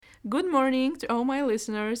Good morning to all my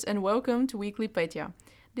listeners and welcome to Weekly Petya.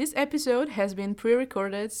 This episode has been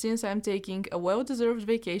pre-recorded since I'm taking a well-deserved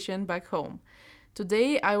vacation back home.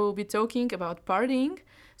 Today I will be talking about partying,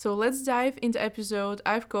 so let's dive into the episode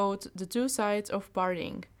I've called The Two Sides of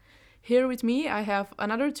Partying. Here with me I have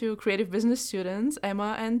another two creative business students,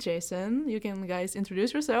 Emma and Jason. You can guys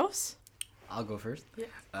introduce yourselves. I'll go first. Yeah.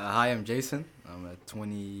 Hi, I'm Jason. I'm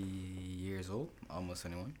 20 years old, almost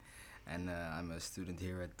 21, and I'm a student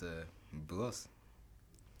here at BUAS.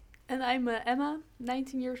 And I'm Emma,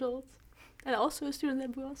 19 years old, and also a student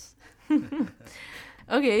at BUAS.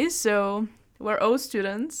 Okay, so we're all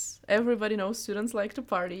students. Everybody knows students like to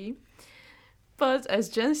party. But as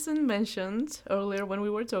Jason mentioned earlier when we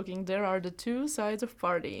were talking, there are the two sides of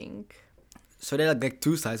partying. So there are like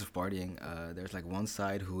two sides of partying. There's like one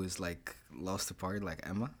side who is like loves to party, like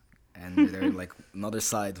Emma, and there's like another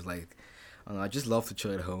side who's like, I don't know, I just love to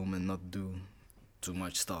chill at home and not do too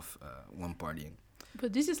much stuff when partying.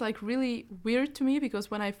 But this is like really weird to me because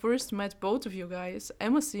when I first met both of you guys,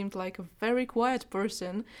 Emma seemed like a very quiet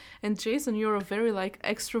person, and Jason, you're a very like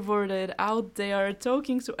extroverted, out there,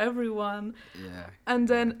 talking to everyone. Yeah. And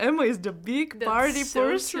then Emma is the big That's party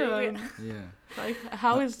so person. true, yeah. Yeah. Like,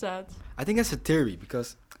 how is that? I think that's a theory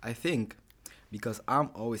because I'm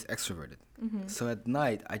always extroverted. Mm-hmm. So at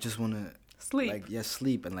night I just wanna Sleep.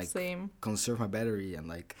 sleep and like Same. conserve my battery and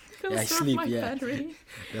like Conserve sleep, my yeah. battery.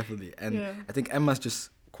 definitely. And Yeah. I think Emma's just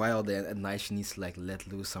quiet all day, and at night she needs to like let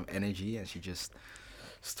loose some energy and she just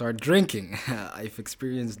start drinking. I've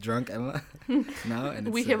experienced drunk Emma now,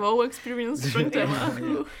 and We it's, have all experienced drunk Emma.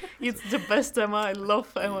 Yeah. It's the best Emma. I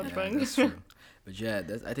love Emma yeah, drunk. that's true. But yeah,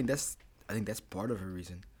 I think that's part of her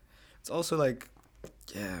reason. It's also like,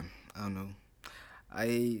 yeah, I don't know.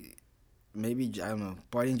 I don't know.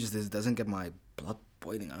 Partying just doesn't get my blood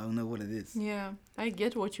boiling. I don't know what it is. Yeah, I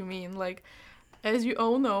get what you mean. Like, as you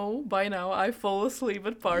all know by now, I fall asleep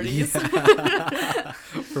at parties. Yeah.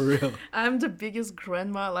 For real. I'm the biggest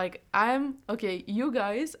grandma. Like, okay, you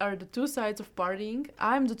guys are the two sides of partying.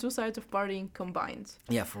 I'm the two sides of partying combined.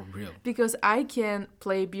 Yeah, for real. Because I can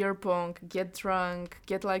play beer pong, get drunk,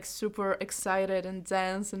 get like super excited and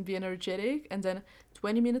dance and be energetic. And then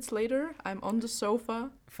 20 minutes later, I'm on the sofa,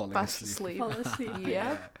 Falling fast asleep. asleep. Fall asleep.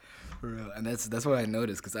 Yeah. For real. And that's what I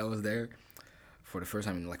noticed because I was there for the first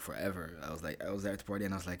time in like forever. I was there at the party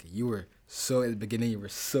and I was like, you were so at the beginning, you were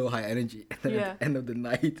so high energy. And then Yeah. at the end of the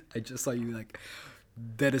night, I just saw you like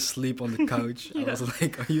dead asleep on the couch. Yeah. I was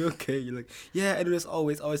like, are you okay? You're like, yeah, I do this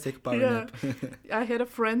always take a power Yeah. nap. I had a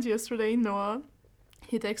friend yesterday, Noah.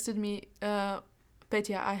 He texted me,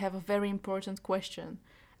 Petya, I have a very important question.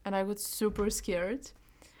 And I was super scared.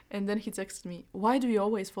 And then he texted me, why do you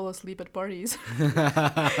always fall asleep at parties?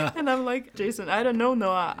 And I'm like, Jason, I don't know,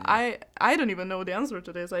 Noah. I don't even know the answer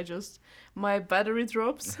to this. My battery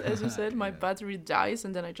drops, as you said, my Yeah. battery dies,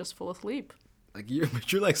 and then I just fall asleep. Like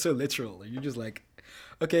you're like so literal. Like you're just like,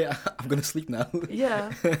 okay, I'm gonna sleep now.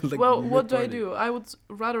 Yeah. Like, Well, what do I mid-party. do? I would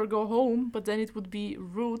rather go home, but then it would be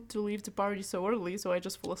rude to leave the party so early, so I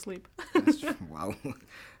just fall asleep. That's true. Wow,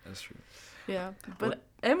 that's true. Yeah, but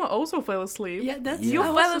Emma also fell asleep. Yeah, that's You I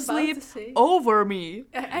was fell about asleep to say. over me.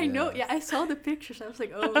 I know. Yeah. Yeah, I saw the pictures. I was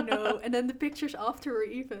like, oh no. And then the pictures after were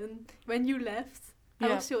even when you left. I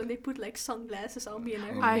Yeah. was still, and they put like sunglasses on me and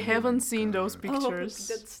everything. I Oh haven't my seen those God.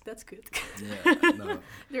 pictures. That's good. Yeah, no,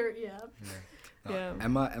 They're yeah. no. Yeah.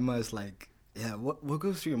 Emma is like, yeah. What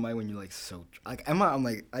goes through your mind when you're like so like Emma? I'm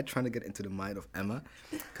like, I trying to get into the mind of Emma,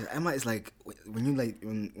 because Emma is like when you like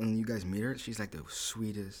when you guys meet her, she's like the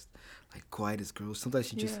sweetest, like quietest girl. Sometimes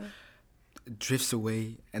she just drifts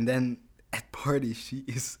away, and then at parties she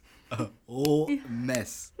is a whole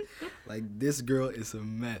mess. Like this girl is a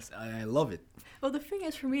mess. I love it. Well, the thing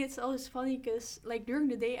is, for me, it's always funny because, like, during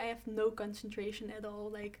the day, I have no concentration at all.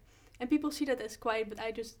 Like, and people see that as quiet, but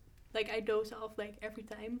I just, like, I doze off, like, every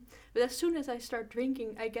time. But as soon as I start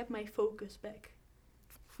drinking, I get my focus back.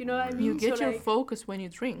 You know what I mean? You get So, your like, focus when you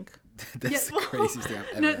drink. That's Yeah, the well, craziest thing I've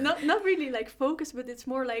ever. no, had. not really, like, focus, but it's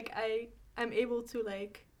more like I'm able to,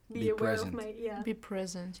 like, be Be aware present. of my, yeah. Be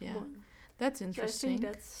present, yeah. more. That's So I interesting. think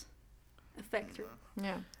that's a factor.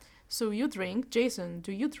 Yeah. So you drink. Jason,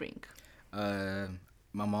 do you drink?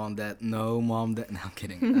 My mom, dad. No, mom, dad. No, I'm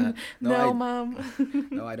kidding. No, I, mom.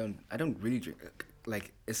 no, I don't. I don't really drink.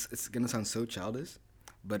 Like it's gonna sound so childish,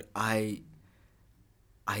 but I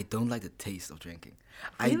don't like the taste of drinking.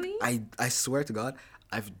 Really? I swear to God,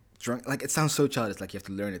 I've drunk. Like it sounds so childish. Like you have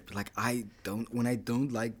to learn it. But like I don't. When I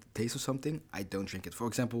don't like the taste of something, I don't drink it. For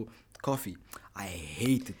example, coffee. I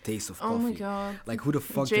hate the taste of Oh coffee. my god. Like who the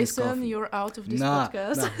fuck drinks Jason, coffee? you're out of this nah,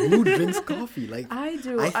 podcast. nah, who drinks coffee? Like I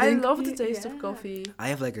do. I I think- love the taste of Yeah. coffee. I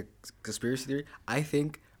have like a conspiracy theory. I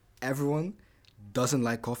think everyone doesn't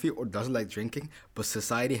like coffee or doesn't like drinking, but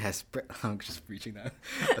society has I'm just preaching now.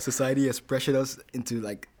 Society has pressured us into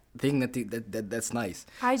like thinking that's nice.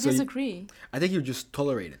 I So you- disagree. I think you just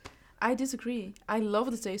tolerate it I disagree. I love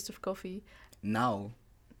the taste of coffee. now.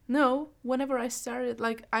 No, whenever I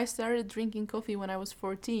started drinking coffee when I was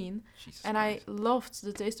 14, Jesus and Christ. I loved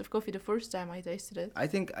the taste of coffee the first time I tasted it. I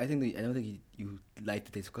don't think you like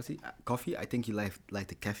the taste of coffee. Coffee. I think you like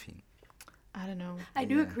the caffeine. I don't know. I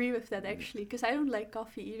do Yeah. agree with that actually, because I don't like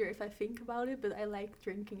coffee either if I think about it, but I like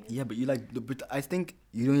drinking it. Yeah, but but I think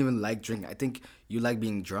you don't even like drinking. I think you like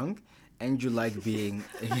being drunk, and you like being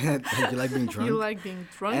you like being drunk. You like being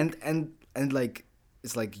drunk? and like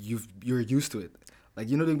it's like you're used to it. Like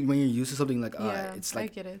when you're used to something like Yeah, it's I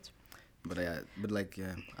like get it. but like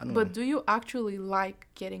yeah, I don't But know. do you actually like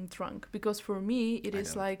getting drunk? Because for me, it I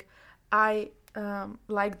is don't. like I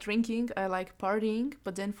like drinking, I like partying,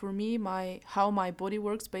 but then for me, how my body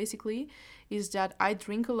works basically is that I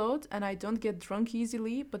drink a lot and I don't get drunk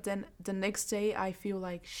easily, but then the next day I feel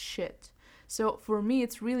like shit. So for me,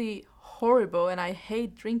 it's really horrible and I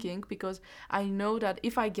hate drinking because I know that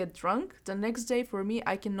if I get drunk, the next day for me,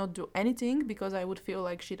 I cannot do anything because I would feel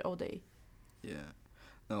like shit all day. Yeah,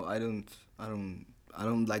 no, I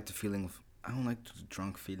don't like the feeling of. I don't like the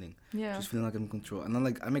drunk feeling. Yeah. Just feeling like I'm in control, and then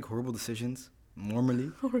like I make horrible decisions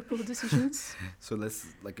normally. Horrible decisions. So let's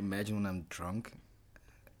like imagine when I'm drunk.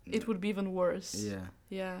 It would be even worse. Yeah.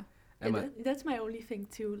 Yeah. Am I- That's my only thing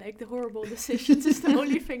too. Like the horrible decisions is the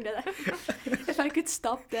only thing that if I could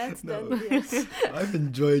stop that, No. then yes. I've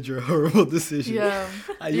enjoyed your horrible decisions. Yeah.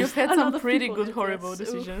 I You've used A had lot some of pretty people good did, horrible yes.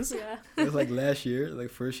 decisions. Oof, yeah. it was like last year, like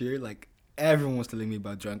first year, like everyone was telling me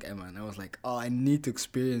about drunk Emma, and I was like, oh, I need to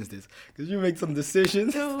experience this because you make some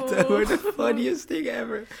decisions that were the funniest thing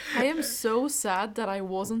ever. I am so sad that I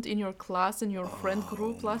wasn't in your class and your friend Oh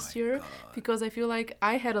group last year because I feel like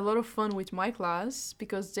I had a lot of fun with my class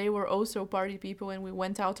because they were also party people and we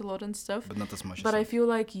went out a lot and stuff. But not as much. But as I feel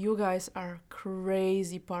like you guys are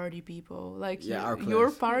crazy party people. Like Yeah, our your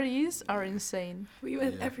class. parties are insane. We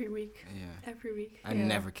went Yeah. every week. Yeah, Every week. I Yeah.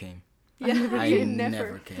 never came. Yeah, I you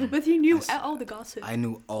never came. But you knew I s- all the gossip. I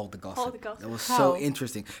knew all the gossip. All the gossip. That was How? so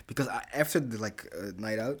interesting because after the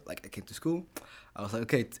night out, like I came to school, I was like,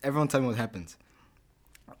 okay, everyone tell me what happened.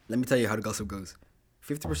 Let me tell you how the gossip goes.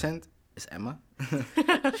 50% is Emma.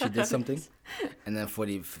 She did something, and then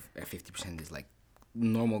 50% is like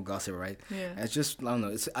normal gossip, right? Yeah. And it's just I don't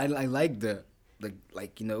know. I like the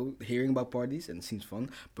hearing about parties and it seems fun.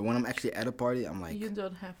 But when I'm actually at a party, I'm like You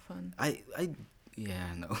don't have fun.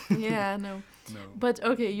 yeah, no. Yeah, no. No. But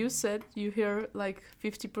okay, you said you hear like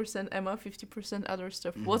 50% Emma, 50% other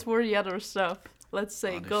stuff. Mhm. What were the other stuff? Let's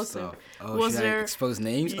say Other gossip. stuff. Oh, Was should there- I expose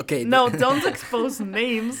names? Okay. No, don't expose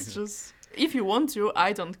names. Just if you want to,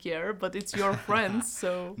 I don't care. But it's your friends,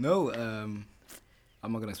 so No,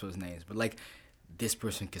 I'm not gonna expose names, but like this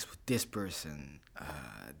person kissed with this person,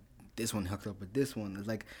 this one hooked up with this one. It's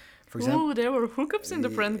like, for example, ooh, there were hookups in the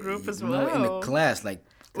friend group as well. No, in the class, like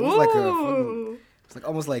it was like a fucking, Ooh. it's like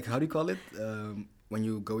almost like how do you call it? When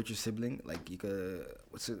you go with your sibling, like you could,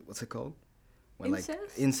 what's it called? When like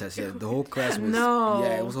Incest? incest, yeah. The whole class was No.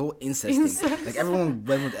 yeah, it was a whole incest thing. Incest. Like everyone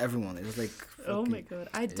went with everyone. It was like Oh my fucking- god,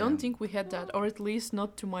 I don't yeah. think we had that, or at least not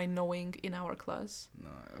to my knowing in our class. No,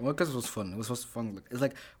 well, because it was fun. It was fun. Like, it's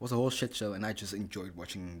like it was a whole shit show, and I just enjoyed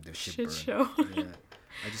watching the shit, Shit burn. show.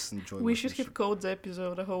 Yeah, I just enjoyed. We watching should the have called the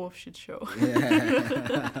episode "A Whole of Shit Show."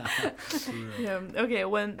 Yeah. Yeah. Okay.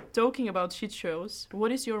 When talking about shit shows,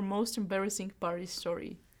 what is your most embarrassing party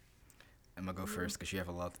story? Emma, go first because you have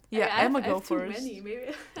a lot. Yeah, I Emma, have go too first. Many.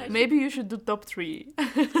 Maybe. I Maybe you should do top 3.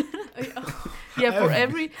 should- oh, Yeah,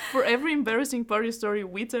 for every embarrassing party story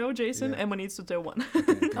we tell Jason, Yeah. Emma needs to tell one.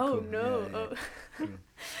 Okay, oh cool. no. Yeah, yeah, Oh. Cool.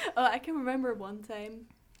 Oh, I can remember one time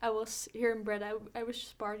I was here in Breda. I was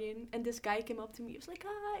just partying, and this guy came up to me. He was like,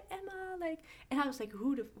 "Hi, Emma," like, and I was like,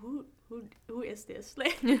 "Who is this?"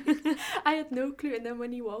 Like, I had no clue. And then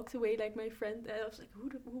when he walked away, like my friend, I was like, "Who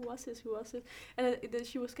was this? Who was this?" And then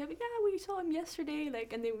she was like, "Yeah, we saw him yesterday."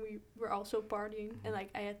 Like, and then we were also partying, and like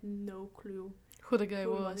I had no clue Who the guy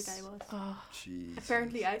who was. the guy was. Oh. Jesus.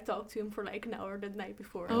 Apparently, I talked to him for like an hour the night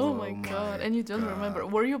before. Oh Oh my my god, and you don't remember.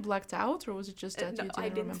 God. Were you blacked out, or was it just that No, you didn't I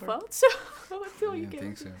didn't remember? fall, so until I you didn't get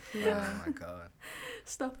think so. Yeah. Oh my god.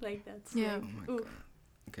 stuff like that. Yeah. Oh my Ooh. god.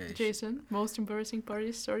 Okay. Jason, most embarrassing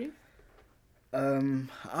party story? I'm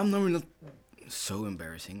normally not so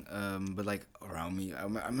embarrassing. But like around me, I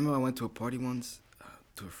remember I went to a party once,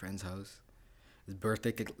 to a friend's house. His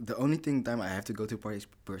birthday cake. The only time I have to go to a party is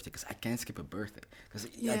birthday, because I can't skip a birthday. Because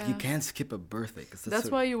like you Yeah. can't skip a birthday. Cause That's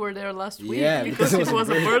so, why you were there last week, Yeah, because it was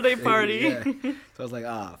a birthday party. Yeah. So I was like,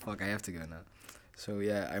 fuck, I have to go now. So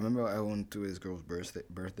yeah, I remember I went to his girl's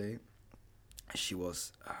birthday. She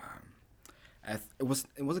was,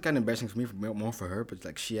 it was kind of embarrassing for me, more for her, but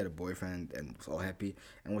like she had a boyfriend and was all happy,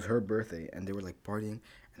 and it was her birthday, and they were like partying,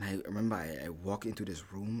 and I remember I walk into this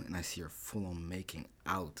room and I see her full on making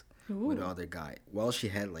out with the Ooh. other guy while she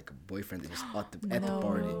had like a boyfriend just at the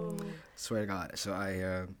party. No. Swear to God. So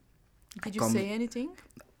Did you come- say anything?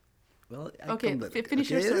 well, Okay, finish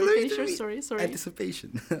your okay, story. let me- Finish your let me- story. Sorry. Anticipation.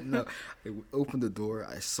 No, opened the door.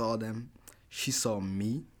 I saw them. She saw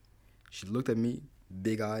me. She looked at me,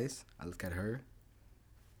 big eyes. I looked at her,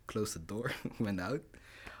 closed the door, went out.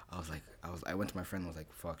 I went to my friend. I was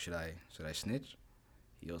like, "Fuck, should I snitch?"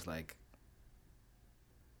 He was like,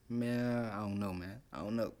 "Man, I don't know, man. I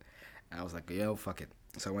don't know." And I was like, "Yo, fuck it."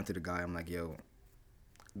 So I went to the guy. I'm like, "Yo,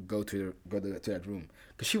 to that room,"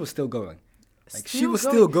 because she was still going. Like she was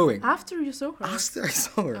still going. After you saw her. After I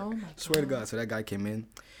saw her. Oh my Swear to God. God. So that guy came in.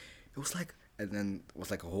 It was like, and then it was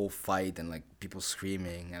like a whole fight and like people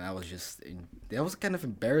screaming, and I was that was kind of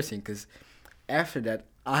embarrassing because after that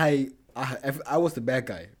I was the bad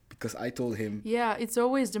guy because I told him. Yeah, it's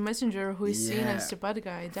always the messenger who is seen as Yeah, the bad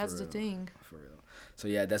guy. That's the real. thing. For real. So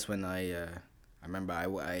yeah, that's when I remember I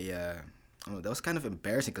don't know, that was kind of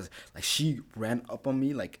embarrassing because like she ran up on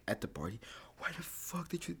me like at the party. Why the fuck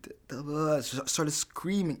did you? Started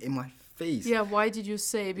screaming in my face. Yeah, why did you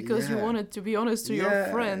say? Because you Yeah. wanted to be honest to your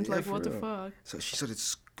Yeah, friend. yeah, Like, for what the real. fuck? So she started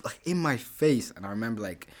like in my face, and I remember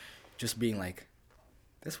like just being like,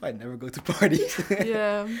 "That's why I never go to parties."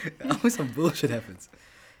 Yeah. Always some bullshit happens.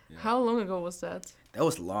 Yeah. How long ago was that? That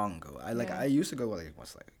was long ago. Yeah. I used to go like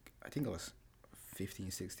I think I was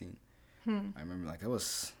 15, 16. Hmm. I remember like that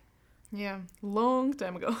was Yeah, long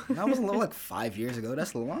time ago. that was like 5 years ago.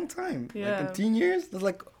 That's a long time. Like Yeah. in 10 years, that's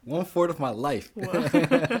like 1/4 of my life.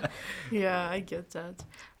 Wow. Yeah, I get that.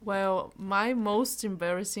 Well, my most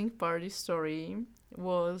embarrassing party story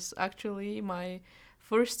was actually my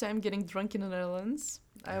first time getting drunk in the Netherlands.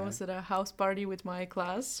 I Yeah. was at a house party with my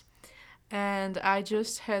class, and I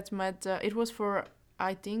just had met. It was for,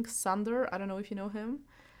 I think, Sander. I don't know if you know him.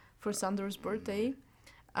 For Sander's birthday.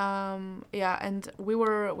 Yeah, and we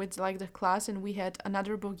were with like the class, and we had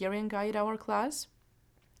another Bulgarian guy in our class,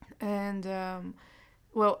 and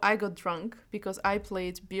well, I got drunk because I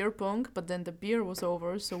played beer pong, but then the beer was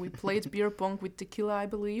over, so we played beer pong with tequila, I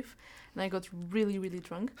believe, and I got really, really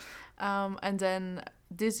drunk. And then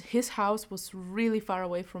his house was really far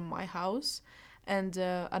away from my house, and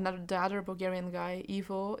the other Bulgarian guy,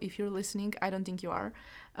 Ivo, if you're listening, I don't think you are,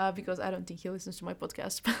 because I don't think he listens to my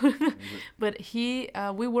podcast. But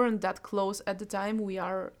we weren't that close at the time. We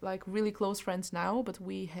are like really close friends now, but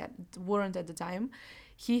weren't at the time.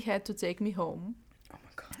 He had to take me home. Oh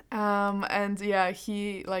my God. And yeah,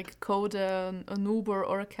 he like called an Uber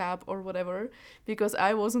or a cab or whatever because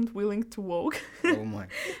I wasn't willing to walk. Oh my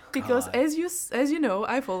Because God. as you know,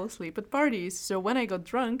 I fall asleep at parties. So when I got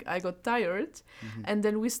drunk, I got tired, Mhm. and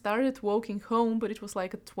then we started walking home. But it was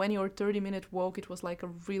like a 20 or 30-minute walk. It was like a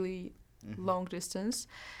really Mhm. long distance,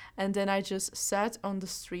 and then I just sat on the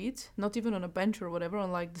street, not even on a bench or whatever, on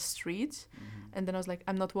like the street, Mhm. and then I was like,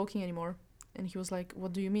 I'm not walking anymore. And he was like,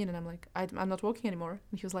 what do you mean? And I'm like, I'm not walking anymore.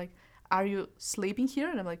 And he was like, are you sleeping here?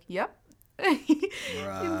 And I'm like, yep. And he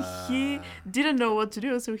Bruh. didn't know what to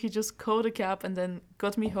do, so he just called a cab and then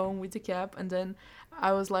got me home with the cab. And then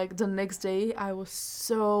I was like, the next day I was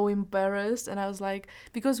so embarrassed, and I was like,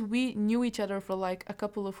 because we knew each other for like a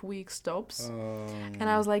couple of weeks tops, and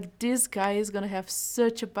I was like, this guy is gonna have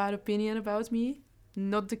such a bad opinion about me.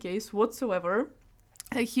 Not the case whatsoever.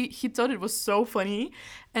 Like, he thought it was so funny,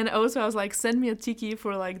 and also I was like, send me a tiki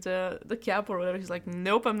for like the cab or whatever. He's like,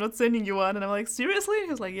 nope, I'm not sending you one. And I'm like, seriously? And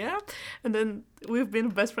he was like, yeah. And then we've been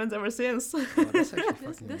best friends ever since. Oh, that's actually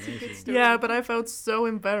That's- fucking that's a good amazing. story. Yeah, but I felt so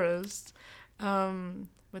embarrassed.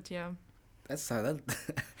 But yeah, That's that.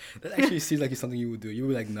 That actually seems like something you would do. You would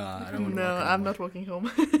be like, nah, I don't want to. no, I'm not walking home.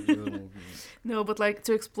 No, but like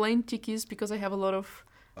to explain tikis, because I have a lot of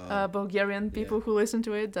Bulgarian people yeah. who listen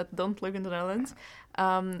to it that don't live in the Netherlands.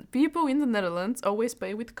 People in the Netherlands always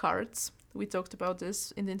pay with cards. We talked about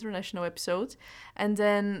this in the international episode. And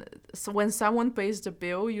then when someone pays the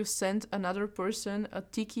bill, you send another person a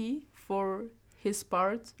tiki for his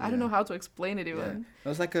part. I don't know Yeah. how to explain it even. It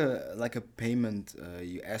was like a payment.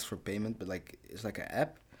 You ask for payment, but like it's like an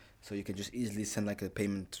app, so you can just easily send like a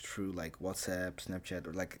payment through like WhatsApp, Snapchat,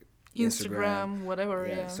 or like Instagram, whatever,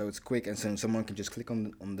 yeah. So it's quick, and so someone can just click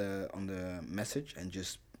on the message and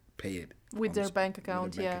just pay it With on their the bank with their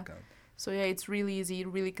account, bank yeah. account. So yeah, it's really easy,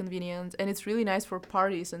 really convenient, and it's really nice for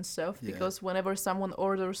parties and stuff Yeah. because whenever someone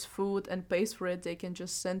orders food and pays for it, they can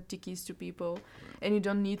just send tikis to people, and you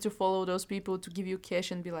don't need to follow those people to give you cash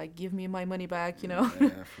and be like, "Give me my money back," you know?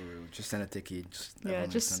 Yeah, for real. Just send a ticket. Yeah,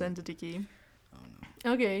 just send a tiki. Oh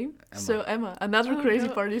no. Okay, Emma. so Emma, another Oh, crazy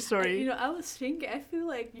no. party story. I was thinking, I feel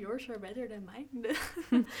like yours are better than mine.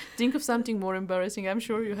 Think of something more embarrassing. I'm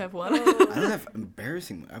sure you have one. I Oh. don't have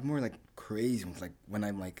embarrassing. I have more like crazy ones. Like when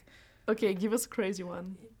I'm like, Okay, give us a crazy one.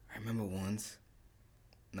 I remember once.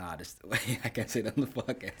 Nah, this I can't say that on the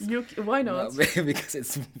podcast. Why not? No, because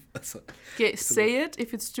it's Okay, say it. If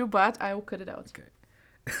it's too bad, I will cut it out.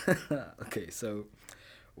 okay. So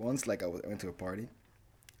once like I went to a party.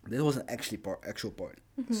 This wasn't actually actual party.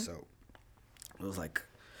 Mm-hmm. So it was like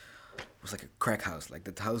a crack house. Like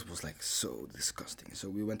that house was like so disgusting. So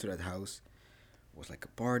we went to that house. It was like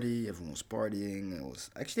a party. Everyone was partying.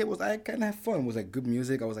 I kind of had fun. It was like good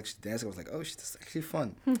music. I was actually dancing. I was like, oh shit, this is actually fun.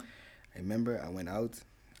 I remember I went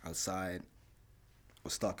outside,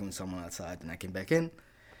 was talking with someone outside, and I came back in.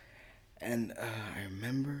 And I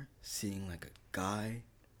remember seeing like a guy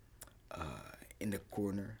in the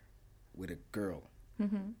corner with a girl.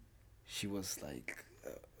 Mm-hmm. She was like,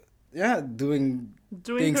 doing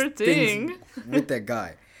Doing her thing. with that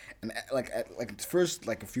guy. And like at first,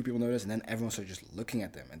 like a few people noticed, and then everyone started just looking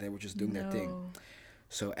at them, and they were just doing their thing. No.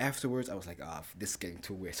 So afterwards, I was like, this is getting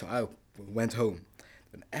too weird. So I went home.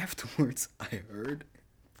 But afterwards, I heard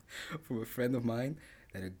from a friend of mine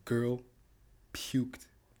that a girl puked.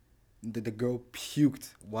 That the girl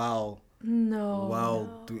puked while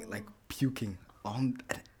No. doing like puking on,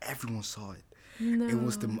 and everyone saw it. No. It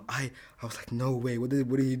was I was like, no way. What did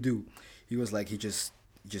he do? He was like, he just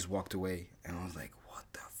walked away, and I was like, what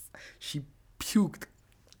the? She puked.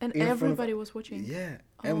 And in front of- everybody was watching. Yeah,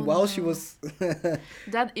 and Oh, while she no. was,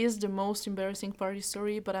 That is the most embarrassing party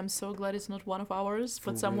story, but I'm so glad it's not one of ours,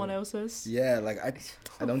 but For someone real. else's. yeah, like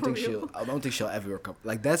I don't For think real? I don't think she'll ever recover.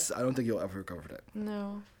 Like I don't think you'll ever recover that,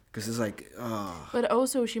 No. because it's like, But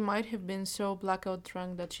also, she might have been so blackout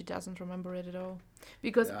drunk that she doesn't remember it at all.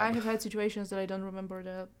 Because Yeah. I have had situations that I don't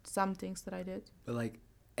remember some things that I did. but like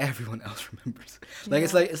everyone else remembers. Like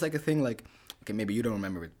Yeah. it's like a thing. Like okay, maybe you don't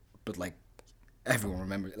remember it, but like everyone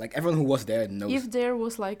remembers. Like everyone who was there knows. If there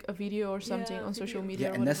was like a video or something Yeah, on social video. media,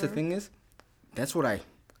 Yeah, or and that's the whatever. thing is, that's what I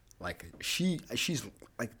like. She's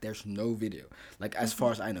like, there's no video. Like as far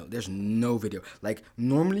as I know, there's no video. Like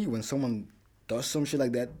normally when someone does some shit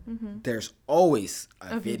like that, there's always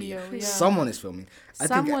a, A video. video, yeah. Someone is filming. I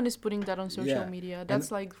think Someone is putting that on social yeah, media. and- That's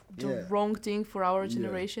like the yeah. wrong thing for our Yeah.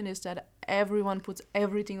 generation is that everyone puts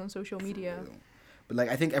everything on social media. But like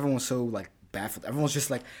I think everyone's so like baffled. Everyone's just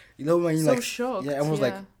like, you know, when you So like shocked. yeah, everyone's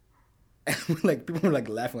yeah. like people were like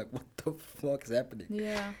laughing like, what the fuck is happening?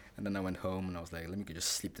 Yeah. And then I went home and I was like, let me just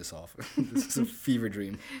sleep this off. This is a fever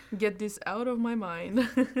dream. Get this out of my mind.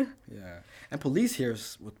 Yeah, and police here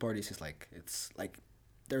with parties is like, it's like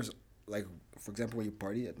there's like, for example, when you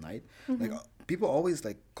party at night, like people always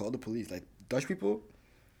like call the police. Like Dutch people,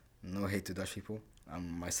 no hate to Dutch people,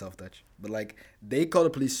 I'm myself Dutch, but like they call the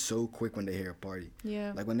police so quick when they hear a party.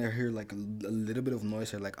 Yeah. Like when they hear like a little bit of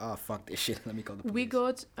noise, they're like, oh fuck this shit, let me call the police. We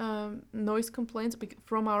got noise complaints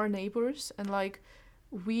from our neighbors, and like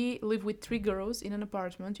we live with 3 girls in an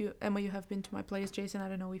apartment. Emma, you have been to my place. Jason, I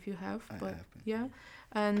don't know if you have, I but have been. yeah,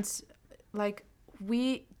 and like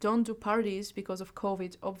we don't do parties because of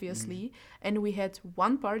COVID, obviously. And we had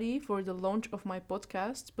one party for the launch of my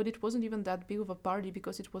podcast, but it wasn't even that big of a party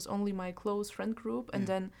because it was only my close friend group, and Yeah.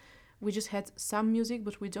 then we just had some music,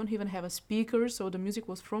 but we don't even have a speaker, so the music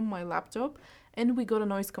was from my laptop, and we got a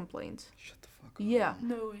noise complaint. Shut the fuck up. Yeah.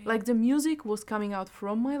 No way. Like the music was coming out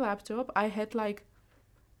from my laptop. I had like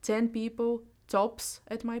 10 people tops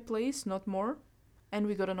at my place, not more, and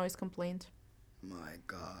we got a noise complaint. My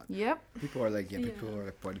God. Yep. People are like, people Yeah. are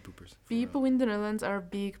like party poopers. for People real. in the Netherlands are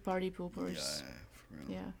big party Yeah, poopers. for real.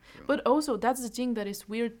 Yeah. for real. But also that's the thing that is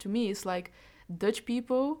weird to me is like Dutch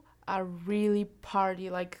people are really party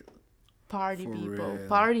For people. real.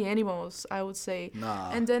 Party animals, I would say.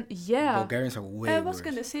 Nah. And then yeah. Bulgarians are way I was worse.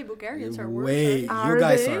 gonna say Bulgarians are way. worse. Are You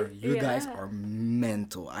guys they? are. You guys Yeah. are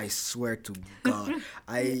mental. I swear to God.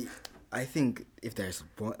 I think if there's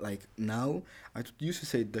like now, I used to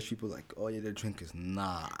say Dutch people like, oh yeah, they're drinkers.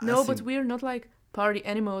 Nah. No, I but think- we're not like party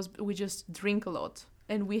animals. We just drink a lot,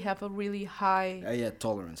 and we have a really high yeah,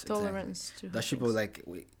 tolerance. Exactly. tolerance to Dutch people things.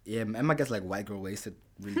 like Emma gets like white girl wasted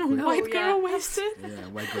really quick. No. White yeah. girl wasted. Yeah,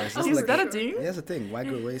 white girl. It's Oh, just Is like that a sure. thing? Yeah, that's a thing. White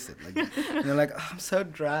girl wasted. Like, and they're like, oh, I'm so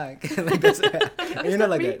drunk. Like, that's, you're not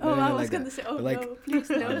like Me? that. No, Oh, you're I not was like gonna that. say, oh But, like, no, please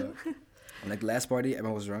no. Like last party,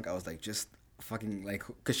 Emma was drunk. I was like, just fucking like,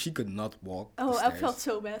 cause she could not walk. Oh, the I stairs. felt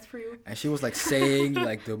so bad for you. And she was like saying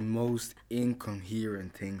like the most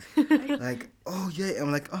incoherent things. Like, oh yeah,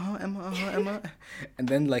 I'm like, Emma. And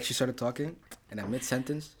then like she started talking, and at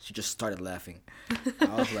mid-sentence, she just started laughing.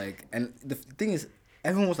 I was like, and the thing is,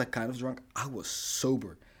 everyone was like kind of drunk. I was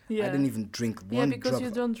sober. Yeah. I didn't even drink Yeah, one because drop.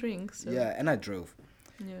 you don't drink. So. Yeah, and I drove.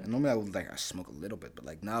 Yeah. And normally I would like I smoke a little bit, but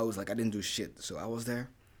like now it was like I didn't do shit. So I was there,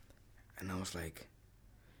 and I was like,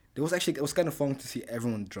 it was kind of fun to see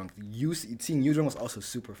everyone drunk. Seeing you drunk was also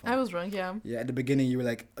super fun. I was drunk, yeah. Yeah, at the beginning you were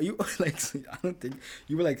like, are you like? I don't think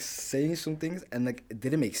you were like saying some things and like it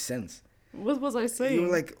didn't make sense. What was I saying? You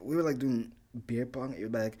were like, we were like doing beer pong. You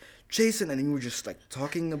were like Jason, and then you were just like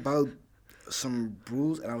talking about some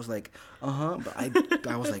rules, and I was like, but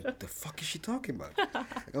I was like, the fuck is she talking about?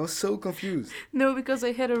 Like, I was so confused. No, because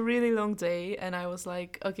I had a really long day and I was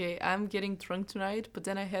like, okay, I'm getting drunk tonight, but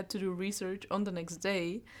then I had to do research on the next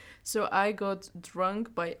day. So I got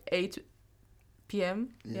drunk by 8 p.m.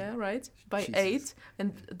 Yeah, right? By Jesus. 8.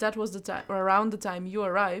 And that was the time, around the time you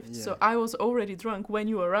arrived. Yeah. So I was already drunk when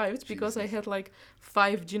you arrived because I Jesus. had like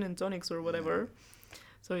 5 gin and tonics or whatever.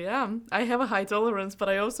 So yeah, I have a high tolerance, but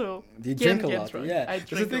I also You can drink a get lot. drunk. Yeah. I 'Cause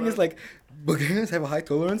the drink a thing is, lot. like, Bulgarians have a high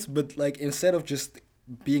tolerance, but like instead of just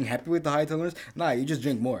being happy with the high tolerance, nah, you just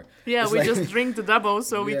drink more. Yeah, It's we like- just drink the double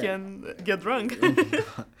so we Yeah. can get drunk.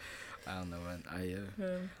 I don't know,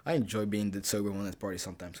 man. I enjoy being the sober one at parties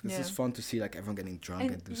sometimes because it's Yeah. fun to see like everyone getting drunk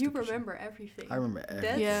and, And do you stupid shit. remember everything. I remember everything.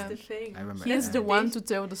 That's Yeah. the thing. I remember He's the everything. one to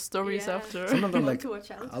tell the stories Yeah. after. Sometimes You I'm want like, to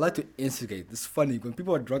watch out. I like to instigate. It's funny when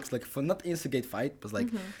people are drunk. It's like fun, not instigate fight, but like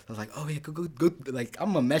Mhm. I was like, oh yeah, go. Like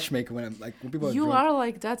I'm a matchmaker when I'm like when people are You drunk. are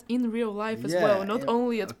like that in real life as Yeah, well, not yeah,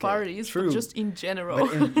 only at okay, parties, true. but just in general.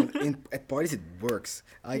 But at parties it works.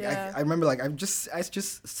 Like Yeah. I remember like I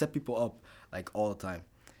just set people up like all the time,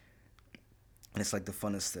 and it's like the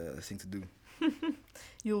funnest thing to do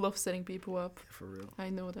You love setting people up. for real. I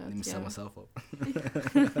know that. Let me set Yeah. myself up.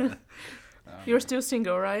 You're still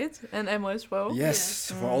single, right? And Emma as well.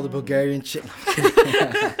 Yes, for all the Mm. Bulgarian shit.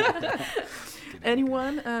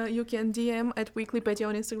 Anyone, you can DM at Weekly Petty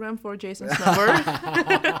on Instagram for Jason's number.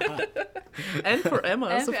 And for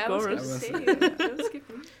Emma's, of I was gonna course. say, don't skip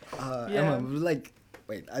me. Yeah. Emma, like,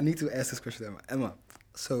 wait, I need to ask this question, to Emma. Emma,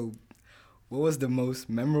 so what was the most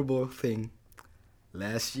memorable thing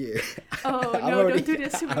last year? Oh, I'm no, already- don't do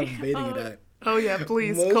this to me. I'm baiting Oh. it out. Oh yeah,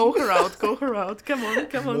 please, Most- call her out, call her out. Come on,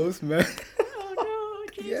 come on. Most Oh, no,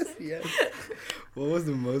 yes, Jesus. yes. What was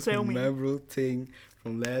the most Tell me. memorable thing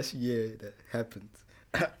from last year that happened?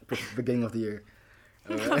 Beginning of the year.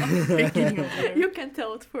 Beginning of the year. You can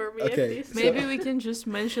tell it for me Okay, at least. Maybe we can just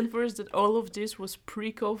mention first that all of this was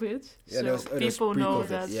pre-COVID, Yeah, so that was people know pre-COVID.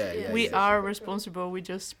 that Yeah, we yeah. are responsible. We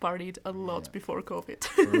just partied a lot Yeah. before COVID.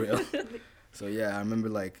 For real. So yeah, I remember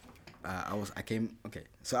like I came. Okay,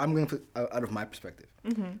 so I'm gonna put out of my perspective.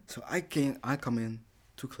 Hmm. So I come in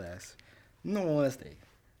to class, normal last day.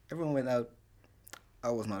 Everyone went out. I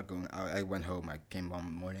was not going. I went home. I came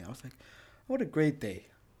one morning. I was like, what a great day.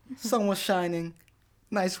 Sun was shining,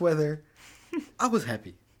 nice weather. I was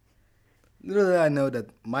happy. Little did I know that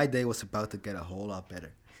my day was about to get a whole lot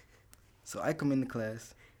better. So I come into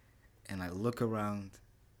class, and I look around,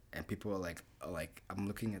 and people are like, I'm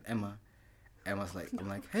looking at Emma. Emma's like, I'm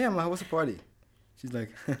like, hey Emma, how was the party? She's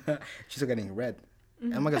like, she's getting red.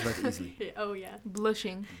 Emma gets red easily, Yeah, oh, yeah.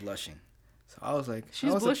 Blushing. blushing. So I was like, She's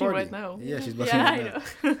how was the blushing party? right now. Yeah, she's blushing Yeah, right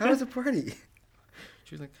now. How was the party?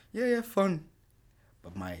 She was like, yeah, fun.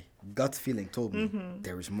 But my gut feeling told me Mhm.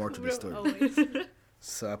 there is more to the Bro, story. always.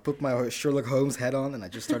 So I put my Sherlock Holmes hat on and I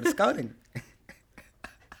just started scouting.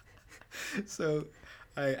 So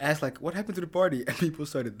I asked like, what happened to the party? And people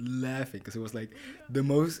started laughing because it was like the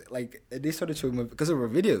most, like, they started showing me, because there were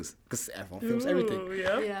videos, because everyone films everything. Ooh,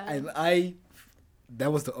 yeah. Yeah. And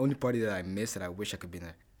that was the only party that I missed that I wish I could be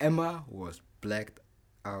there. Emma was blacked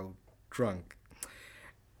out drunk.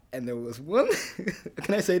 And there was one,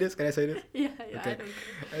 can I say this? Yeah, Okay. I don't care.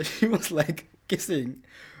 And she was like kissing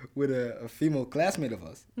with a female classmate of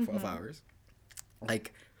us, of ours.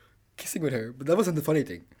 Like kissing with her. But that wasn't the funny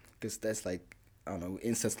thing. Because that's like, I don't know,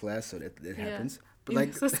 incest class, so that Yeah. happens. But like,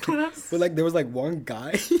 Incest class. but like there was like one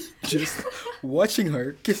guy just watching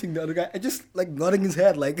her kissing the other guy and just like nodding his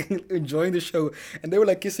head, like enjoying the show. And they were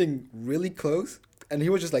like kissing really close. And he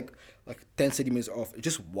was just like 10 centimeters off,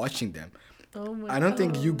 just watching them. Oh my I don't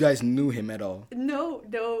think God. you guys knew him at all. No.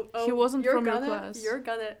 Oh, He wasn't you're from your gonna, class. You're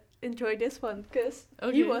gonna enjoy this one, because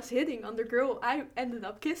Okay. he was hitting on the girl I ended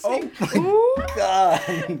up Oh kissing. my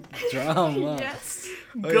god. Drama. Yes.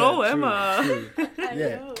 Oh, Go, yeah, true, Emma. true. I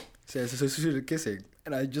Yeah. know. So she started kissing.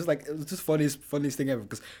 And I just like, it was just funniest thing ever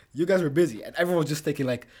because you guys were busy and everyone was just taking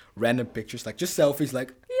like random pictures, like just selfies,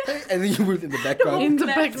 like, hey, and then you were in the background. In the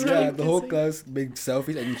class, background. Yeah, the whole class made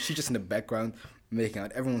selfies and she just in the background making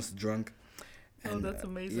out. Everyone's drunk. Oh, And, that's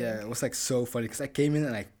amazing. yeah, it was like so funny because I came in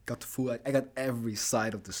and I got the full, like, I got every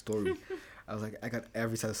side of the story. I was like, I got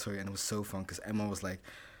every side of the story and it was so fun because Emma was like,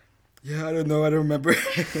 yeah, I don't know, I don't remember.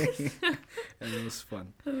 And it was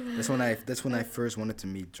fun. That's when I first wanted to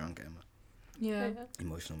meet drunk Emma. Yeah.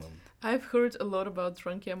 Emotional moment. I've heard a lot about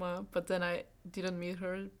drunk Emma, but then I didn't meet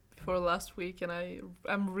her before last week, and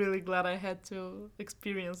I'm really glad I had to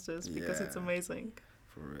experience this because it's Yeah. amazing.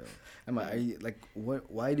 For real. Emma, are you like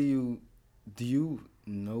why do you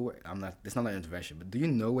know where, I'm not, it's not an intervention, but do you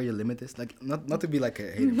know where your limit is? Like not to be like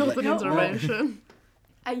a hater, but Not like, an No. intervention.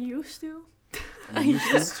 I used to. I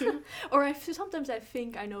used to. Or sometimes I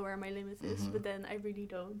think I know where my limit is, Mhm. but then I really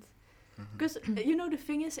don't. Mhm. Because, the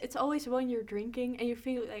thing is, it's always when you're drinking and you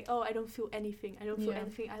feel like, oh, I don't feel anything. I don't feel Yeah.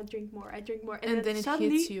 anything. I'll drink more. I drink more. And then it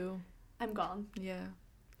suddenly, hits you. I'm gone. Yeah.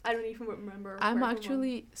 I don't even remember. I'm where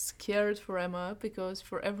actually scared for Emma because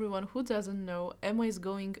for everyone who doesn't know, Emma is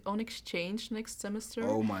going on exchange next semester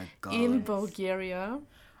Oh my god. in Yes. Bulgaria.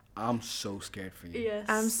 I'm so scared for you. Yes.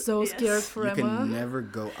 I'm so yes. scared for You Emma. can never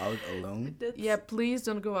go out alone. That's- Yeah, please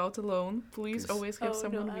don't go out alone. Please 'Cause- always have Oh,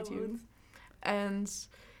 someone no, I with you. won't. And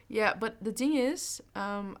yeah, but the thing is,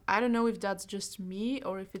 I don't know if that's just me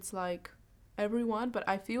or if it's like everyone, but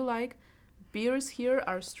I feel like beers here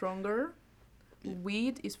are stronger. Yeah.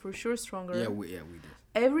 Weed is for sure stronger. Yeah, we did.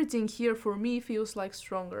 Everything here for me feels like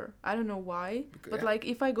stronger. I don't know why, but yeah. like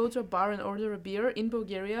if I go to a bar and order a beer in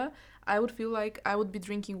Bulgaria, I would feel like I would be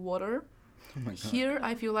drinking water. Oh my god. Here,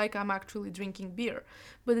 I feel like I'm actually drinking beer.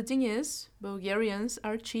 But the thing is, Bulgarians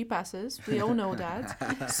are cheap asses. We all know that.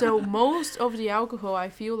 So most of the alcohol, I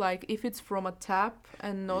feel like, if it's from a tap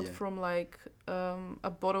and not Yeah. from like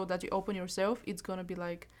a bottle that you open yourself, it's gonna be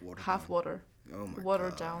like Watered half down. water, Oh my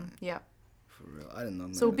watered god. down. Yeah. For real. I didn't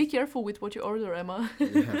know. So that. be careful with what you order, Emma.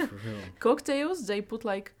 Yeah, for real. Cocktails, they put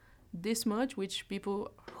like this much, which people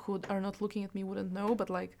who are not looking at me wouldn't know, but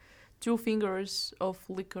like 2 fingers of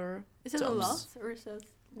liquor. Is that a Tums. lot or is that?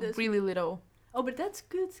 that's- Really little. Oh, but that's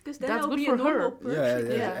good because then That's I'll good be for a normal her.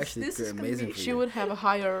 person. Yeah, yeah, actually this good, is gonna amazing be- for She you. would have a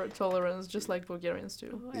higher tolerance, just like Bulgarians do.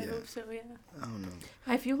 Oh, I Yeah. hope so. Yeah. I don't know.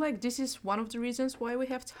 I feel like this is one of the reasons why we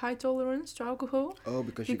have high tolerance to alcohol. Oh,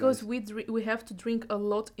 because Because you guys, we have to drink a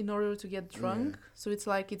lot in order to get drunk. Yeah. So it's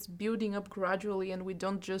like it's building up gradually, and we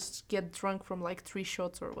don't just get drunk from like 3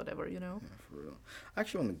 shots or whatever, you know. yeah, for real. I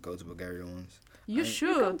actually want to go to Bulgaria once. You I-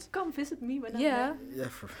 should, Come visit me when Yeah. I'm there. Yeah,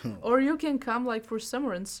 for real. or you can come like for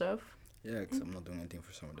summer and stuff. Yeah, because I'm not doing anything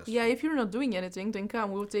for summer. That's Yeah, true. if you're not doing anything, then come.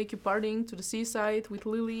 We'll take you partying to the seaside with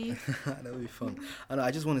Lily. That would be fun. I know.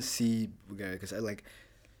 I just want to see Bulgaria because I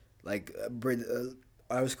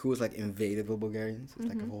our school is like invaded by Bulgarians. It's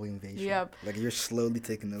like a Mhm. whole invasion. Yeah. Like you're slowly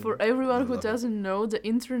taking over. For everyone I who love it. doesn't know, the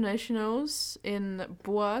internationals in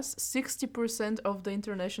Boas, 60% of the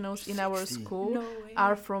internationals in our 60? school No way.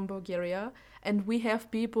 are from Bulgaria. And we have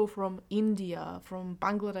people from India, from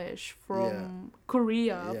Bangladesh, from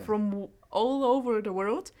Korea, Yeah. from all over the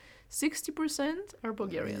world. 60% are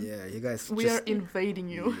Bulgarian. Yeah, you guys. We just, are invading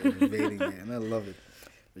you. Yeah, invading it, and I love it.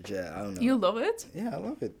 But yeah, I don't know. You love it? Yeah, I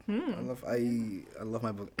love it. Hmm. I love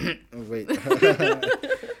my book. Oh, wait.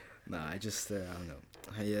 Nah, I just I don't know.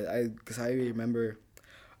 Because I remember.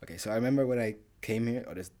 Okay, so I remember when I came here.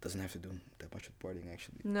 Oh, this doesn't have to do that much with partying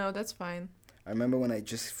actually. No, that's fine. I remember when I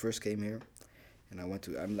just first came here, and I went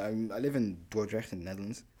to. I live in Dordrecht in the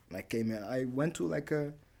Netherlands. And I came here. I went to like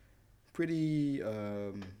a pretty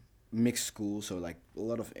mixed school, so like a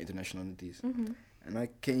lot of internationalities. Hmm. And I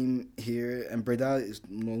came here, and Breda is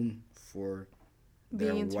known for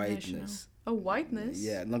their Being international. whiteness. Oh, whiteness?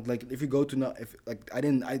 Yeah, not like if you go to not if like I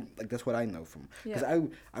didn't I like that's what I know from because Yeah.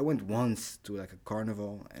 I went once to like a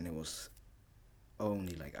carnival and it was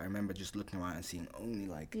only like I remember just looking around and seeing only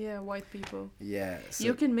like Yeah, white people. yeah. So,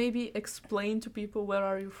 You can maybe explain to people where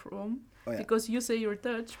are you from, oh, yeah. because you say you're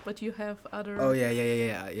Dutch, but you have other Oh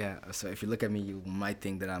yeah. So if you look at me, you might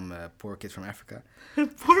think that I'm a poor kid from Africa.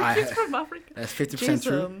 poor I- kids from Africa. That's 50%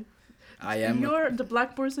 true. Jason, I am. you're the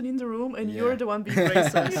black person in the room, and Yeah. you're the one being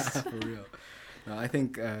racist. For real. No, I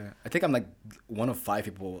think I'm like one of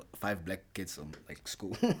 5 black kids on like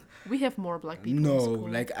school. We have more black people. No, in school.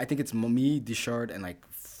 like I think it's me, Dishard, and like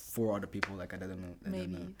 4 other people. Like I don't know. I don't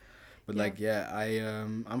maybe. know. But Yeah. like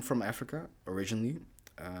I'm from Africa originally.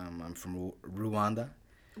 I'm from Rwanda.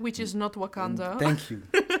 Which is not Wakanda. Thank you.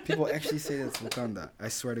 People actually say that's Wakanda. I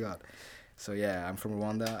swear to God. So yeah, I'm from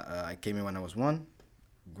Rwanda. I came here when I was 1.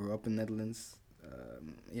 Grew up in Netherlands.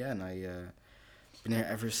 And I been here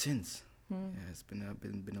ever since. Yeah, it's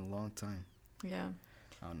been a long time. Yeah.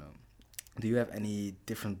 I don't know. Do you have any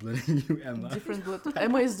different blood in you, Emma? Different blood.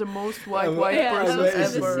 Emma is the most white Emma- white Yeah, I person was Emma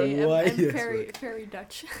is gonna ever. say, White I'm as very, fuck. very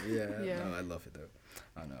Dutch. Yeah, Yeah. no, I love it though.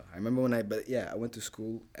 I don't know. I remember I went to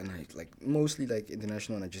school and I like mostly like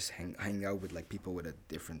international and I just hang out with like people with a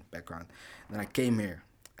different background. And then I came here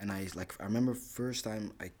and I remember first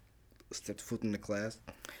time I stepped foot in the class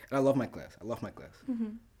and I love my class.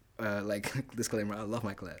 Mhm. Like disclaimer, I love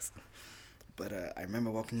my class. But I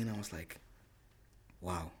remember walking in, I was like,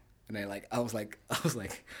 wow. And I was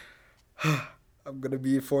like, I'm gonna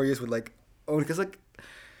be 4 years with like, oh, because like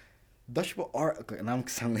Dutch people are, okay, and I'm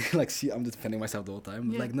sounding like, see, I'm just defending myself the whole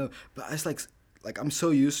time. Yeah. Like no, but it's like I'm so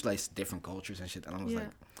used to like different cultures and shit, and I was Yeah.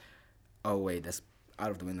 like, oh wait, that's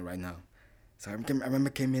out of the window right now. So I remember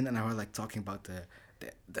came in and I was like talking about the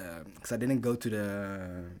because I didn't go to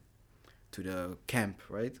the camp,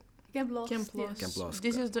 right? Camp Lost. Camp yeah. Lost. Camp Lost.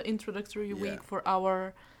 This is the introductory Yeah. week for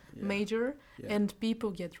our Yeah. major, Yeah. and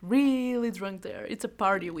people get really drunk there. It's a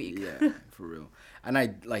party week. Yeah, for real. And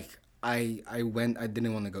I went. I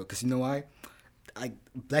didn't want to go because you know why?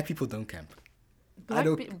 Black people don't camp. Black,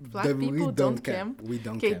 don't. black we people don't camp. We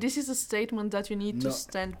don't Okay, camp. this is a statement that you need No, to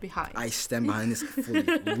stand behind. I stand behind this fully.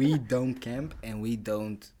 We don't camp and we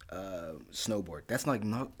don't snowboard. That's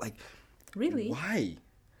not like. Really? Why?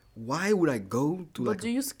 Why would I go to But like? do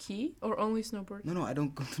you ski or only snowboard? No, I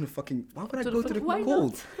don't go to the fucking. Why would I To the go to the fucking- Why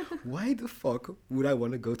cold? Why the fuck would I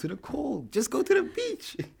want to go to the cold? Just go to the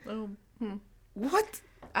beach. Oh, What?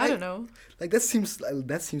 I don't know. Like that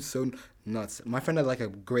seems so nuts. My friend had like a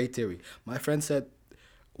great theory. My friend said,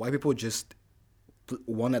 white people just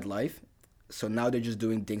won at life, so now they're just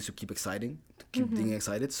doing things to keep exciting, to keep being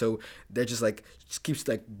excited. So they're just like keeps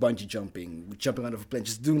like bungee jumping out of a plane,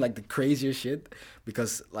 just doing like the craziest shit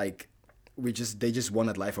because like they just won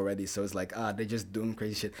at life already. So it's like they're just doing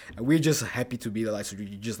crazy shit, and we're just happy to be alive. So we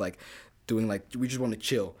just like doing like we just want to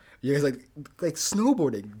chill. You guys like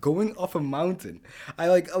snowboarding, going off a mountain. I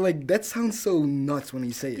like that sounds so nuts when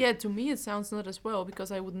you say it. Yeah, to me it sounds not as well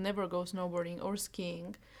because I would never go snowboarding or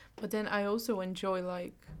skiing. But then I also enjoy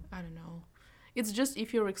like, I don't know. It's just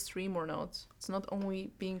if you're extreme or not. It's not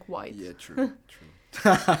only being white. Yeah, true, true.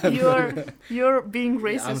 You're being Yeah,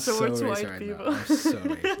 racist I'm so towards racist white right people. now. I'm so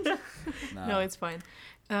racist. Nah. No, it's fine.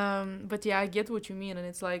 But yeah, I get what you mean, and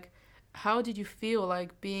it's like, how did you feel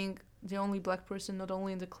like being the only black person, not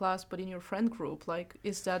only in the class but in your friend group? Like,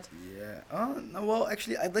 is that? Yeah. Oh no. Well,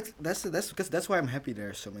 actually, I like that's because that's why I'm happy there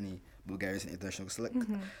are so many Bulgarians and international. 'Cause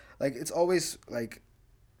like it's always like,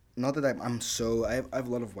 not that I have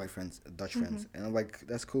a lot of white friends, Dutch friends, and I'm like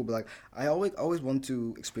that's cool. But like I always want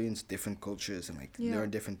to experience different cultures and like Yeah. learn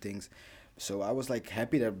different things. So I was like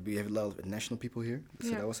happy that we have a lot of international people here. So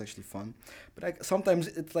Yeah. that was actually fun. But like sometimes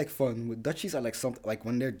it's like fun with Dutchies are like like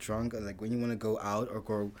when they're drunk or like when you want to go out or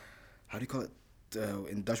go, how do you call it?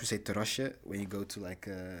 In Dutch we say terrasje when you go to like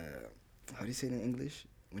how do you say it in English?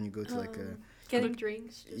 When you go to like a Getting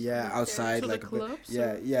drinks. just yeah there. outside To the like clubs,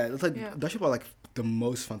 yeah or- yeah it's like Yeah. Dutch people are like the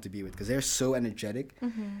most fun to be with because they're so energetic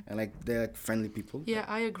and like they're like friendly people. Yeah,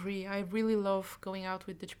 I agree. I really love going out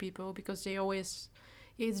with Dutch people because they always,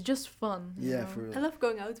 it's just fun. you Yeah, know? for real. I love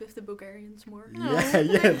going out with the Bulgarians more. No, Yeah,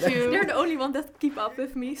 yeah, thank that- you. They're the only one that keep up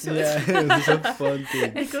with me, so Yeah, it's it's a fun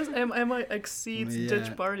thing. Because Emma exceeds Yeah. Dutch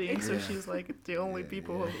partying, so Yeah. she's like the only Yeah,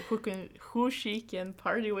 people yeah. who she can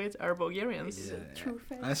party with are Bulgarians. It's a true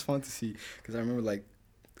fact. That's fun to see because I remember like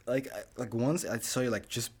once I saw you like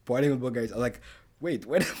just partying with Bulgarians. I was like, wait,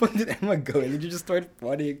 where the fuck did Emma go? And then you just started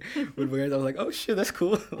partying with Bulgarians. I was like, oh shit, that's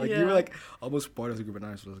cool. Like you were Yeah. like almost part of the group, and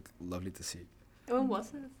it was like, lovely to see. When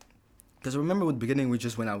was it? Because I remember at the beginning we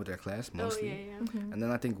just went out with our class mostly. Oh, yeah, Mhm. And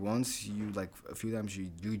then I think once you like a few times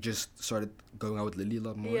you just started going out with Lily a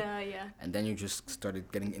lot more. yeah. Yeah, And then you just started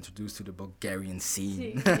getting introduced to the Bulgarian scene.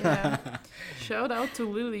 See, Yeah. Shout out to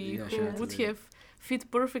Lily, Yeah, who shout out to would Lily. have fit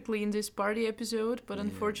perfectly in this party episode, but Yeah.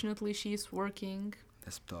 unfortunately she's working.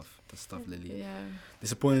 That's tough. That's tough, Lily. Yeah.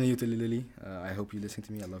 Disappointing you to Lily. I hope you listen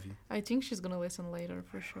to me. I love you. I think she's gonna listen later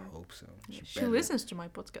for I sure. hope so. Yeah, She better. listens to my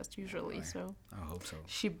podcast usually, Right. so I hope so.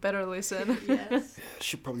 she better listen. yes.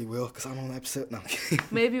 She probably will because I'm on an episode now.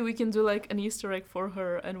 Maybe we can do like an Easter egg for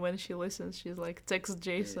her, and when she listens, she's like, text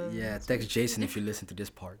Jason. Yeah, text Jason if you listen to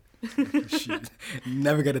this part. She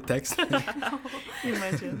never get a text.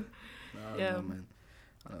 Imagine. I Yeah. don't know, man.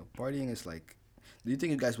 I don't know. Partying is like. Do you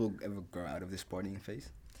think you guys will ever grow out of this partying phase?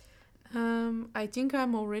 I think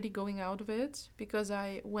I'm already going out of it because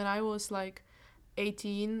when I was like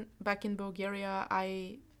 18 back in Bulgaria,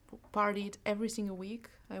 I partied every single week.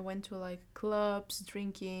 I went to like clubs,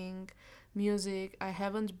 drinking, music. I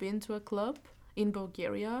haven't been to a club in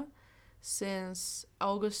Bulgaria since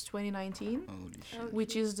August 2019, Holy shit. Oh.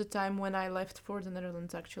 which is the time when I left for the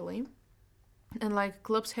Netherlands actually. And like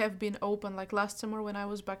clubs have been open, like last summer when I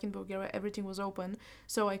was back in Bulgaria, everything was open,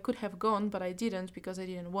 so I could have gone, but I didn't because I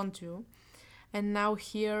didn't want to. And now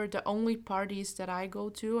here the only parties that I go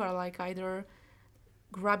to are like either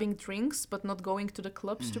grabbing drinks but not going to the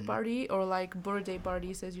clubs to Mhm. party, or like birthday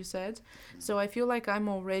parties as you said. So I feel like I'm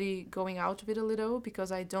already going out of it a little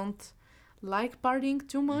because I don't like partying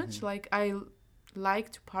too much. Mhm. Like I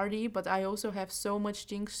like to party, but I also have so much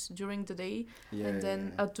things during the day, Yeah, and then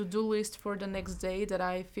yeah. a to-do list for the next day that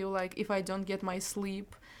I feel like if I don't get my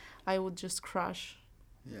sleep, I would just crash.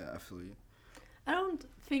 Yeah, I feel you. I don't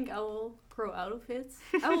think I will grow out of it.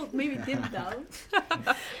 I will maybe dim down.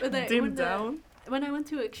 But when I went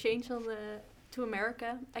to exchange to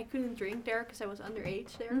America, I couldn't drink there because I was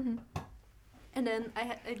underage there. Mhm. And then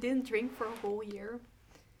I didn't drink for a whole year.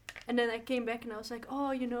 And then I came back and I was like, oh,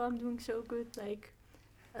 I'm doing so good. Like,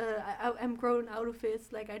 I'm grown out of it.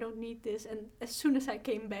 Like, I don't need this. And as soon as I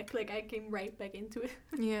came back, like, I came right back into it.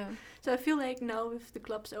 Yeah. So I feel like now with the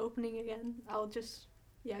clubs opening again, I'll just,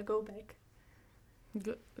 go back.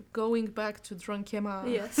 Going back to drunk Emma.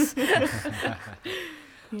 Yes.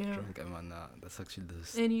 Yeah. Drunk Emma, nah, that's actually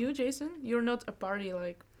this. And you, Jason? You're not a party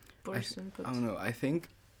like person, but I don't know. I think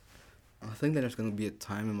that there's gonna be a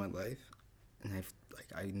time in my life, and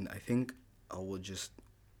I think I will just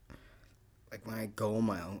like when I go on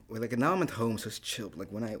my own. Like now I'm at home, so it's chill. But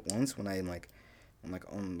like when I'm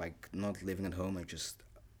not living at home, like just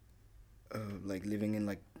like living in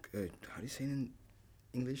like how do you say it in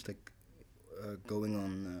English? Like going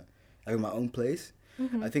on having my own place.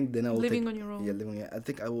 Mhm. I think then I will living take, on your own. Yeah, living. Yeah, I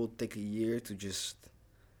think I will take a year to just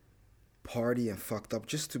party and fucked up,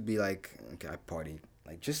 just to be like, okay, I party,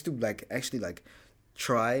 like just to like actually like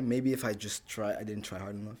try. Maybe if I just try, I didn't try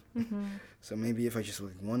hard enough. Mhm. So maybe if I just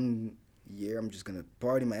like 1 year, I'm just gonna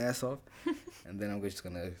party my ass off, and then I'm just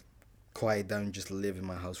gonna quiet down and just live in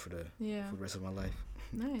my house for the rest of my life.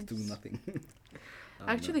 Nice. Do nothing. I don't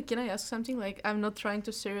know. Actually, can I ask something? Like, I'm not trying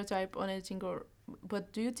to stereotype on anything,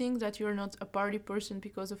 but do you think that you're not a party person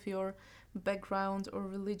because of your background or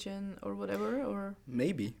religion or whatever? Or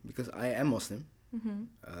Maybe because I am Muslim.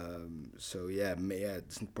 mm-hmm. So yeah,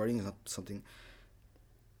 partying is not something.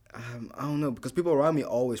 I don't know, because people around me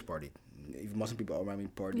always party. Even Muslim people around me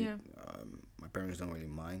party. Yeah. My parents don't really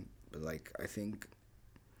mind, but like I think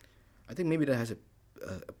maybe that has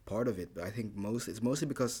a part of it. But I think it's mostly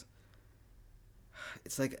because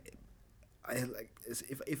it's like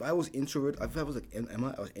if I was introvert, if I was like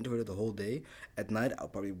Emma, I was introverted the whole day. At night, I'll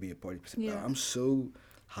probably be a party person. Yeah. I'm so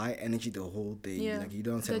high energy the whole day. Yeah, Like you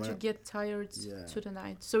don't that you get tired Yeah. to the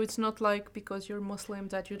night. So it's not like because you're Muslim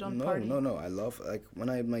that you don't party. No. I love like when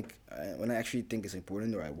I actually think it's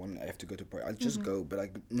important or I have to go to a party, I'll just go. But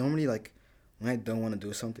like normally like when I don't want to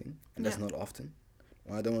do something, and that's Yeah. not often.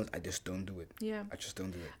 When I don't want, I just don't do it. Yeah. I just don't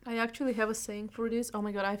do it. I actually have a saying for this. Oh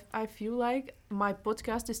my god, I feel like my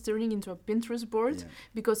podcast is turning into a Pinterest board Yeah.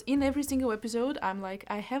 because in every single episode I'm like,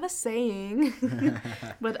 I have a saying.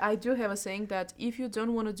 But I do have a saying that if you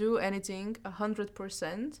don't want to do anything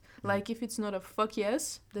 100%, like if it's not a fuck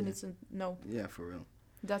yes, then Yeah. it's a no. Yeah, for real.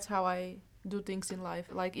 That's how I do things in life.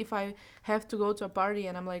 Like if I have to go to a party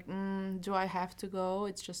and I'm like, do I have to go?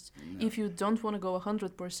 It's just, No. if you don't want to go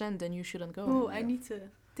 100%, then you shouldn't go. Oh, I need to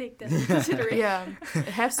take that into consideration. Yeah,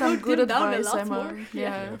 have some I'll good dim down a advice, lot Emma. more.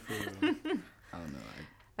 Yeah. for real. I don't know.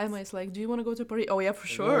 Emma is like, do you want to go to a party? Oh yeah, for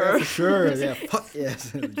Yeah, sure. for sure. Yeah, fuck yes.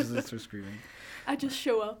 Just start screaming. I just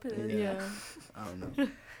show up and then, Yeah. Yeah. I don't know.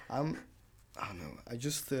 I don't know. I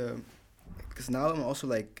just because now I'm also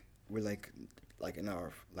like we're like in our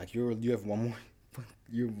like you have one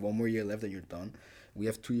more year left and you're done. We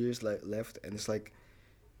have 2 years left, and it's like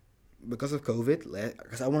because of COVID,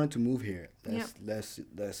 because I wanted to move here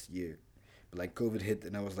last year, but like COVID hit,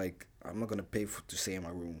 and I was like, I'm not gonna pay to stay in my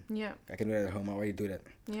room. Yeah. I can do that at home. I already do that.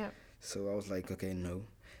 Yeah. So I was like, okay, no.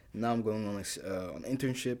 Now I'm going on an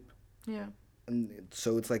internship. Yeah. And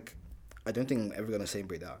so it's like, I don't think I'm ever gonna say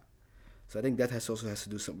Breda. So I think that has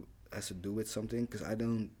to do with something, because I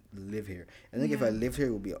don't live here. I think if I Yeah. lived here,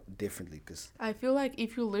 it would be differently. Because I feel like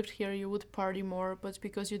if you lived here, you would party more, but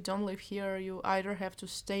because you don't live here, you either have to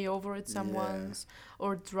stay over at someone's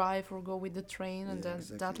or drive or go with the train, and Yeah, then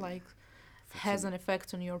that exactly. like has an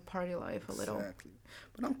effect on your party life a little. Exactly.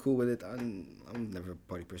 But I'm cool with it. I'm never a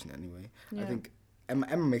party person anyway. Yeah. I think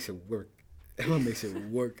Emma makes it work. Emma makes it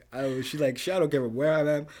work. She I don't care where I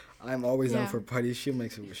am. I'm always down Yeah. for parties. She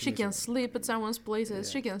makes it. She can sleep at someone's places.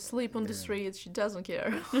 Yeah. She can sleep on the Yeah. street. She doesn't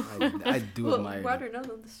care. I do well, admire. rather not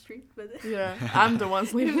on the street, but Yeah, I'm the one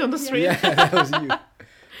sleeping on the Yeah. street. Yeah, that was you.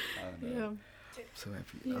 I don't know. Yeah. So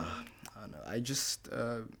happy. Yeah. I don't know.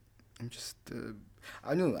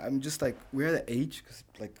 I know. I'm just like we're at the age because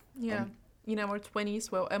like Yeah. In our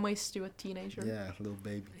 20s, well, Emma is still a teenager. yeah, little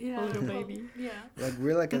baby. Yeah. Little baby. Yeah. Like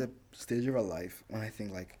we're like at a stage of our life when I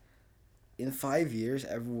think like in 5 years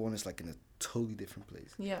everyone is like in a totally different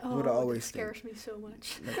place. Yeah. Oh, What I always that scares me so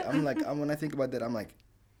much. When I think about that, I'm like,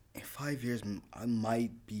 in 5 years I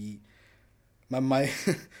might be. My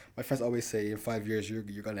friends always say in 5 years you're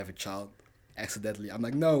gonna have a child, accidentally. I'm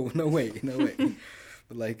like no way.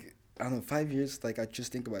 But like I don't know, 5 years like I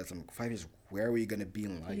just think about it. I'm like, 5 years, where are we gonna be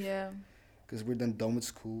in life? Yeah. Because we're then done with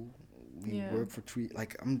school. We Yeah. work for 3.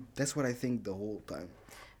 Like that's what I think the whole time.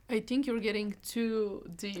 I think you're getting too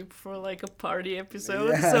deep for like a party episode,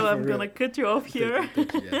 Yeah, so for I'm real. gonna cut you off here.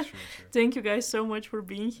 Thank you. Yeah, sure. Thank you guys so much for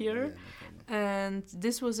being here. Yeah, no problem. And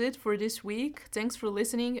this was it for this week. Thanks for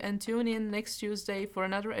listening and tune in next Tuesday for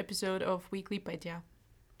another episode of Weekly Petya.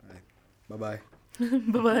 Bye bye.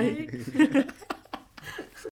 Bye bye.